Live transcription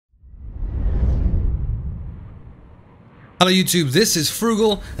Hello YouTube, this is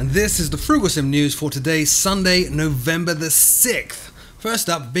Frugal, and this is the Frooglesim news for today, Sunday, November the 6th. First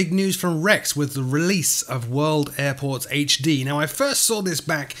up, big news from Rex with the release of World Airports HD. Now, I first saw this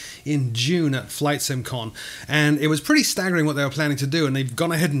back in June at FlightSimCon, and it was pretty staggering what they were planning to do, and they've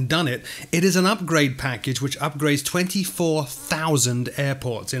gone ahead and done it. It is an upgrade package which upgrades 24,000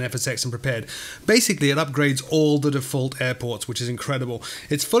 airports in FSX and Prepared. Basically, it upgrades all the default airports, which is incredible.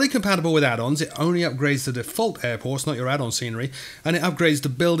 It's fully compatible with add-ons. It only upgrades the default airports, not your add-on scenery, and it upgrades the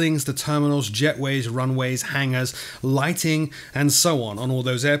buildings, the terminals, jetways, runways, hangars, lighting, and so on all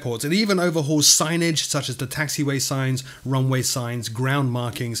those airports. It even overhauls signage such as the taxiway signs, runway signs, ground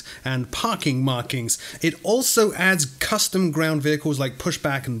markings, and parking markings. It also adds custom ground vehicles like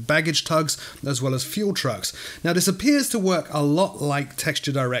pushback and baggage tugs, as well as fuel trucks. Now, this appears to work a lot like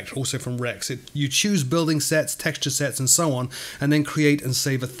Texture Direct, also from Rex. You choose building sets, texture sets, and so on, and then create and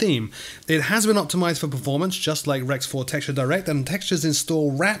save a theme. It has been optimized for performance, just like Rex 4 Texture Direct, and textures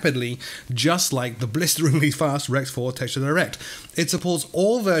install rapidly, just like the blisteringly fast Rex 4 Texture Direct. It supports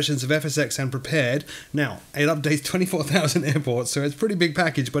all versions of FSX and Prepared. Now, it updates 24,000 airports, so it's a pretty big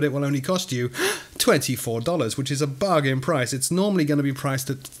package, but it will only cost you $24, which is a bargain price. It's normally going to be priced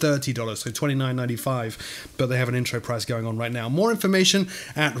at $30, so $29.95, but they have an intro price going on right now. More information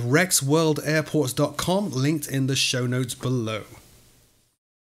at rexworldairports.com, linked in the show notes below.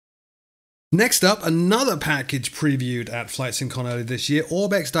 Next up, another package previewed at FlightSimCon earlier this year,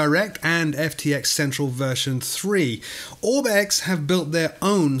 OrbX Direct and FTX Central version 3. OrbX have built their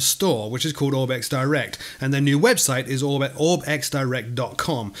own store, which is called OrbX Direct, and their new website is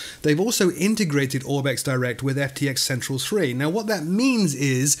orbxdirect.com. They've also integrated OrbX Direct with FTX Central 3. Now, what that means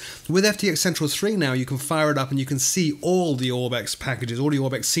is, with FTX Central 3 now, you can fire it up and you can see all the OrbX packages, all the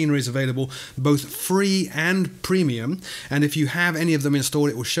OrbX sceneries available, both free and premium, and if you have any of them installed,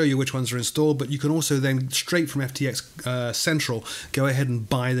 it will show you which ones are installed. But you can also then, straight from FTX Central, go ahead and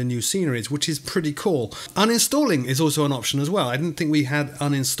buy the new sceneries, which is pretty cool. Uninstalling is also an option as well. I didn't think we had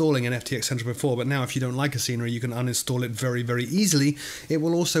uninstalling in FTX Central before, but now if you don't like a scenery, you can uninstall it very, very easily. It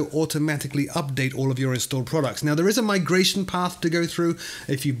will also automatically update all of your installed products. Now, there is a migration path to go through.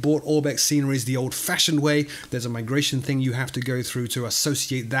 If you bought OrbX sceneries the old-fashioned way, there's a migration thing you have to go through to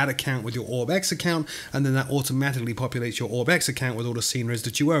associate that account with your OrbX account, and then that automatically populates your OrbX account with all the sceneries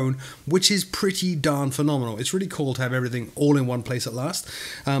that you own, which is pretty darn phenomenal. It's really cool to have everything all in one place at last,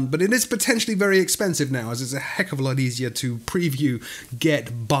 but it is potentially very expensive now, as it's a heck of a lot easier to preview,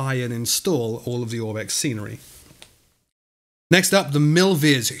 get, buy, and install all of the OrbX scenery. Next up, the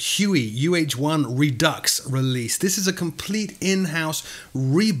Milviz Huey UH1 Redux release. This is a complete in-house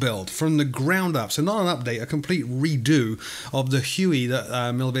rebuild from the ground up. So not an update, a complete redo of the Huey that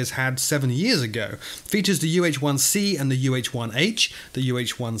Milviz had 7 years ago. Features the UH1C and the UH1H. The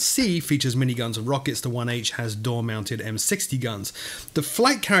UH1C features miniguns and rockets. The 1H has door-mounted M60 guns. The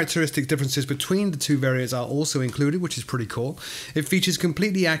flight characteristic differences between the two variants are also included, which is pretty cool. It features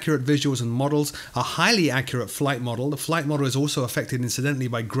completely accurate visuals and models, a highly accurate flight model. The flight model is also affected incidentally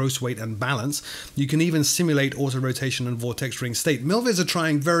by gross weight and balance. You can even simulate auto-rotation and vortex ring state. Milviz are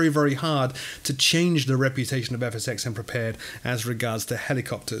trying very, very hard to change the reputation of FSX and Prepared as regards to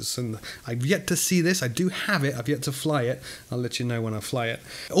helicopters, and I've yet to see this. I do have it, I've yet to fly it. I'll let you know when I fly it.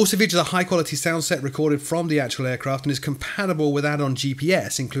 It also features a high-quality sound set recorded from the actual aircraft and is compatible with add-on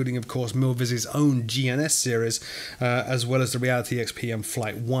GPS, including, of course, Milviz's own GNS series, as well as the Reality XP and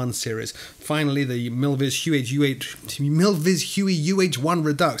Flight 1 series. Finally, the Milviz Huey UH1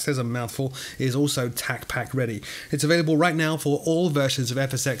 Redux, there's a mouthful, is also TAC pack ready. It's available right now for all versions of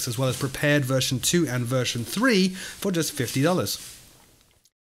FSX, as well as Prepared version 2 and version 3 for just $50.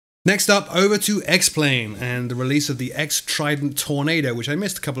 Next up, over to X-Plane and the release of the x-trident Tornado, which I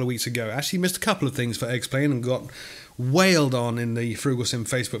missed a couple of weeks ago. Actually missed a couple of things for X-Plane and got wailed on in the Frooglesim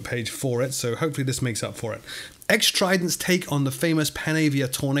Facebook page for it, so hopefully this makes up for it. X-Trident's take on the famous Panavia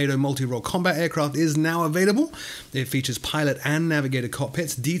Tornado multi-role combat aircraft is now available. It features pilot and navigator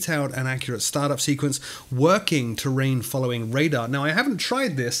cockpits, detailed and accurate startup sequence, working terrain-following radar. Now, I haven't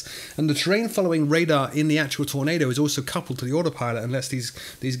tried this, and the terrain-following radar in the actual Tornado is also coupled to the autopilot and lets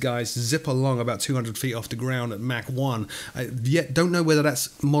these guys zip along about 200 feet off the ground at Mach 1. I yet don't know whether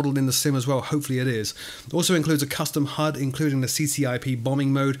that's modeled in the sim as well. Hopefully it is. It also includes a custom HUD, including the CCIP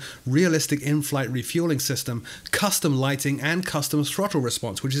bombing mode, realistic in-flight refueling system, custom lighting, and custom throttle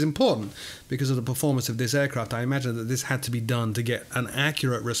response, which is important because of the performance of this aircraft. I imagine that this had to be done to get an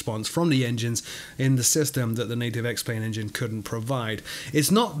accurate response from the engines in the system that the native X-Plane engine couldn't provide.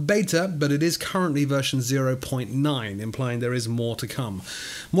 It's not beta, but it is currently version 0.9, implying there is more to come.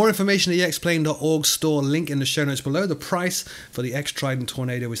 More information at the xplane.org store, link in the show notes below. The price for the X-Trident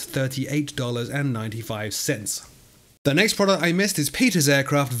Tornado is $38.95. The next product I missed is Peter's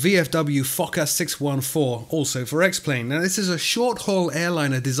aircraft VFW Fokker 614, also for X-Plane. Now this is a short-haul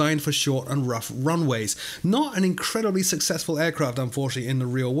airliner designed for short and rough runways. Not an incredibly successful aircraft, unfortunately, in the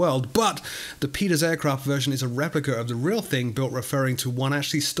real world, but the Peter's aircraft version is a replica of the real thing built, referring to one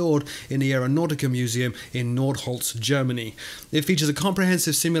actually stored in the Aeronautica Museum in Nordholz, Germany. It features a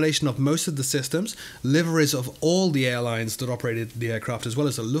comprehensive simulation of most of the systems, liveries of all the airlines that operated the aircraft, as well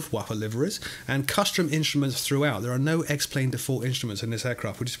as the Luftwaffe liveries, and custom instruments throughout. There are no X-Plane default instruments in this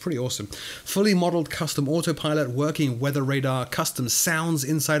aircraft, which is pretty awesome. Fully modeled custom autopilot, working weather radar, custom sounds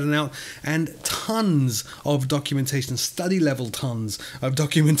inside and out, and tons of documentation, study level tons of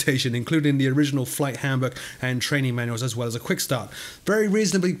documentation, including the original flight handbook and training manuals, as well as a quick start. Very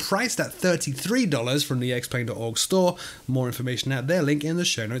reasonably priced at $33 from the xplane.org store. More information at their link in the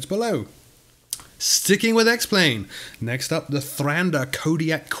show notes below. Sticking with X-Plane, next up the Thrander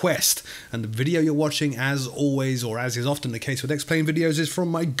Kodiak Quest, and the video you're watching, as always, or as is often the case with X-Plane videos, is from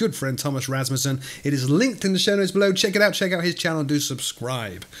my good friend Thomas Rasmussen. It is linked in the show notes below. Check it out, check out his channel, do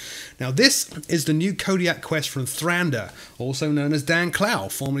subscribe. Now this is the new Kodiak Quest from Thrander, also known as Dan Clow,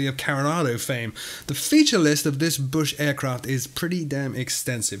 formerly of Coronado fame. The feature list of this Bush aircraft is pretty damn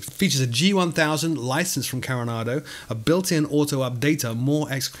extensive. It features a G1000 licensed from Coronado, a built-in auto updater. More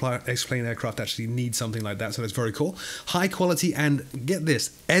X-Plane aircraft actually need something like that, so that's very cool. High quality and, get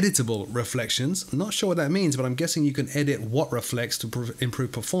this, editable reflections. Not sure what that means, but I'm guessing you can edit what reflects to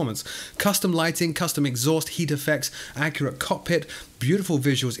improve performance. Custom lighting, custom exhaust, heat effects, accurate cockpit, beautiful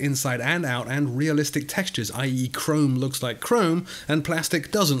visuals inside and out, and realistic textures, i.e. chrome looks like chrome and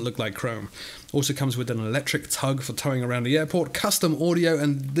plastic doesn't look like chrome. Also comes with an electric tug for towing around the airport, custom audio,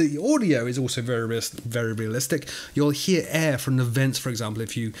 and the audio is also very realistic. You'll hear air from the vents, for example,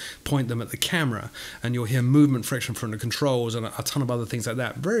 if you point them at the camera, and you'll hear movement friction from the controls and a ton of other things like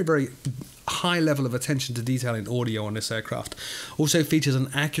that. Very high level of attention to detail in audio on this aircraft. Also features an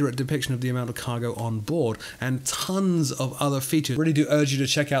accurate depiction of the amount of cargo on board and tons of other features. Really do urge you to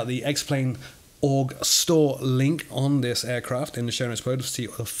check out the xplane.org store link on this aircraft in the show notes below to see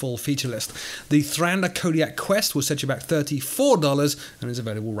the full feature list. The Thrander Kodiak Quest will set you back $34 and is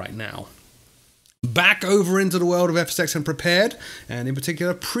available right now. Back over into the world of FSX and Prepared, and in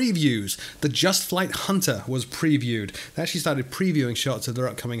particular previews. The Just Flight Hunter was previewed. They actually started previewing shots of their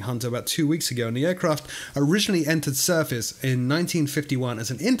upcoming Hunter about 2 weeks ago, and the aircraft originally entered service in 1951 as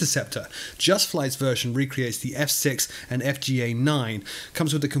an interceptor. Just Flight's version recreates the F6 and FGA-9.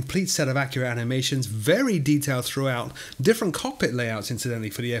 Comes with a complete set of accurate animations, very detailed throughout, different cockpit layouts incidentally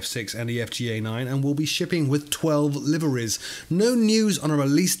for the F6 and the FGA-9, and will be shipping with 12 liveries. No news on a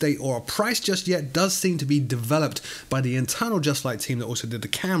release date or a price just yet. Does seem to be developed by the internal Just Flight team that also did the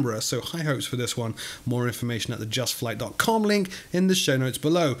Canberra, so high hopes for this one. More information at the justflight.com link in the show notes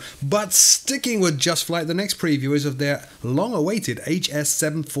below. But sticking with Just Flight, the next preview is of their long-awaited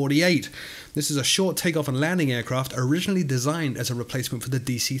HS748. This is a short takeoff and landing aircraft originally designed as a replacement for the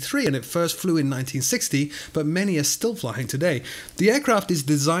DC-3, and it first flew in 1960, but many are still flying today. The aircraft is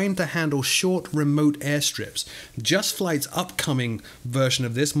designed to handle short remote airstrips. Just Flight's upcoming version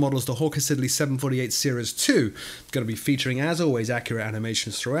of this models the Hawker Siddeley 748 Series 2. It's going to be featuring, as always, accurate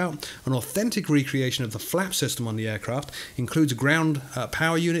animations throughout. An authentic recreation of the flap system on the aircraft includes a ground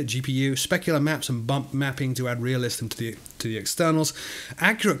power unit, GPU, specular maps and bump mapping to add realism to the externals,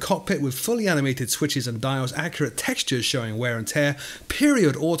 accurate cockpit with fully animated switches and dials, accurate textures showing wear and tear,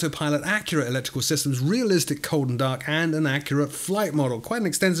 period autopilot, accurate electrical systems, realistic cold and dark, and an accurate flight model. Quite an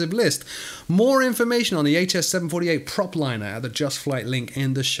extensive list. More information on the HS748 prop liner at the Just Flight link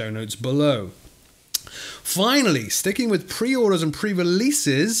in the show notes below. Finally, sticking with pre-orders and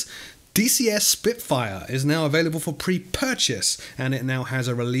pre-releases, DCS Spitfire is now available for pre-purchase, and it now has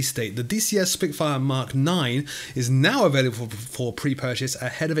a release date. The DCS Spitfire Mark 9 is now available for pre-purchase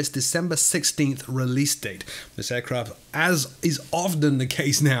ahead of its December 16th release date. This aircraft, as is often the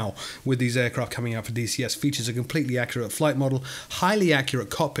case now with these aircraft coming out for DCS, features a completely accurate flight model, highly accurate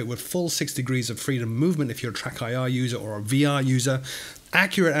cockpit with full 6 degrees of freedom movement if you're a Track IR user or a VR user,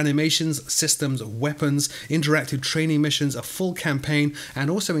 accurate animations, systems, weapons, interactive training missions, a full campaign, and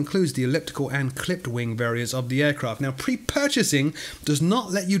also includes the elliptical and clipped wing variants of the aircraft. Now, pre-purchasing does not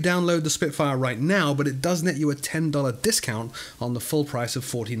let you download the Spitfire right now, but it does net you a $10 discount on the full price of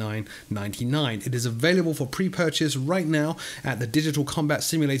 $49.99. It is available for pre-purchase right now at the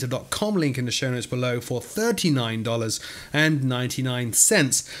digitalcombatsimulator.com link in the show notes below for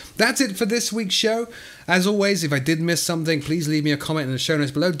 $39.99. That's it for this week's show. As always, if I did miss something, please leave me a comment in the show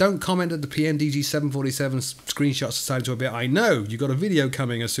notes below. Don't comment at the PNDG747 screenshots decided to a bit. I know you got a video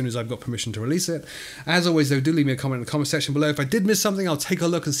coming as soon as I've got permission to release it. As always, though, do leave me a comment in the comment section below. If I did miss something, I'll take a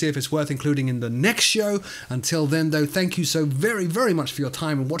look and see if it's worth including in the next show. Until then, though, thank you so very, very much for your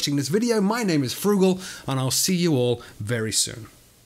time and watching this video. My name is Frugal, and I'll see you all very soon.